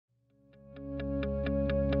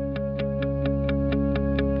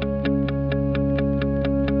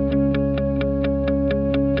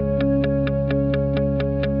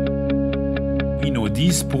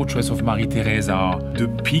These portraits of Marie-Thérèse are the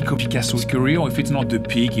peak of Picasso's career. If it's not the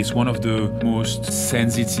peak, it's one of the most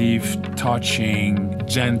sensitive, touching,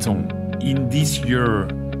 gentle. In this year,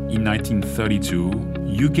 in 1932,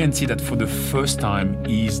 you can see that for the first time,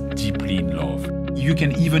 he's deeply in love. You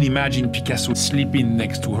can even imagine Picasso sleeping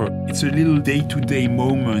next to her. It's a little day-to-day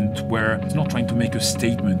moment where he's not trying to make a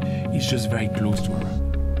statement, he's just very close to her.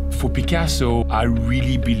 For Picasso, I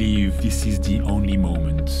really believe this is the only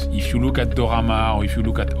moment. If you look at Dorama or if you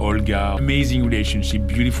look at Olga, amazing relationship,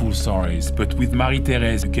 beautiful stories. But with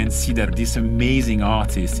Marie-Thérèse, you can see that this amazing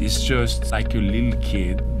artist is just like a little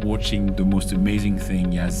kid watching the most amazing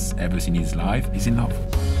thing he has ever seen in his life. He's in love.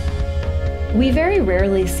 We very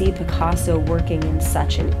rarely see Picasso working in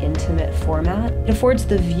such an intimate format. It affords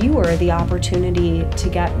the viewer the opportunity to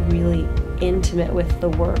get really intimate with the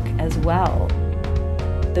work as well.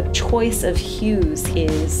 The choice of hues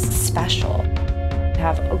is special. You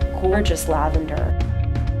have a gorgeous lavender,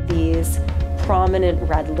 these prominent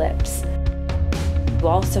red lips. You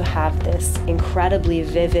also have this incredibly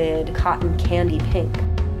vivid cotton candy pink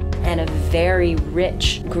and a very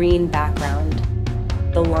rich green background.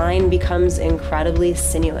 The line becomes incredibly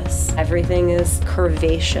sinuous. Everything is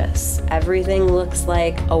curvaceous. Everything looks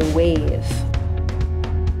like a wave.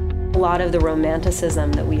 A lot of the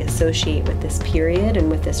romanticism that we associate with this period and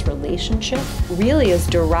with this relationship really is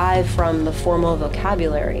derived from the formal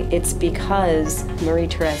vocabulary. It's because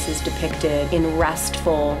Marie-Thérèse is depicted in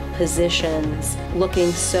restful positions,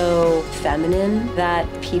 looking so feminine that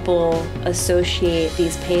people associate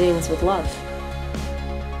these paintings with love.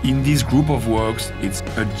 In this group of works, it's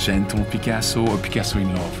a gentle Picasso, a Picasso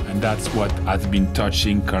in love. And that's what has been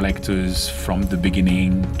touching collectors from the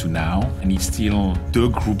beginning to now. And it's still the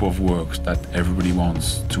group of works that everybody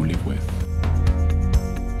wants to live with.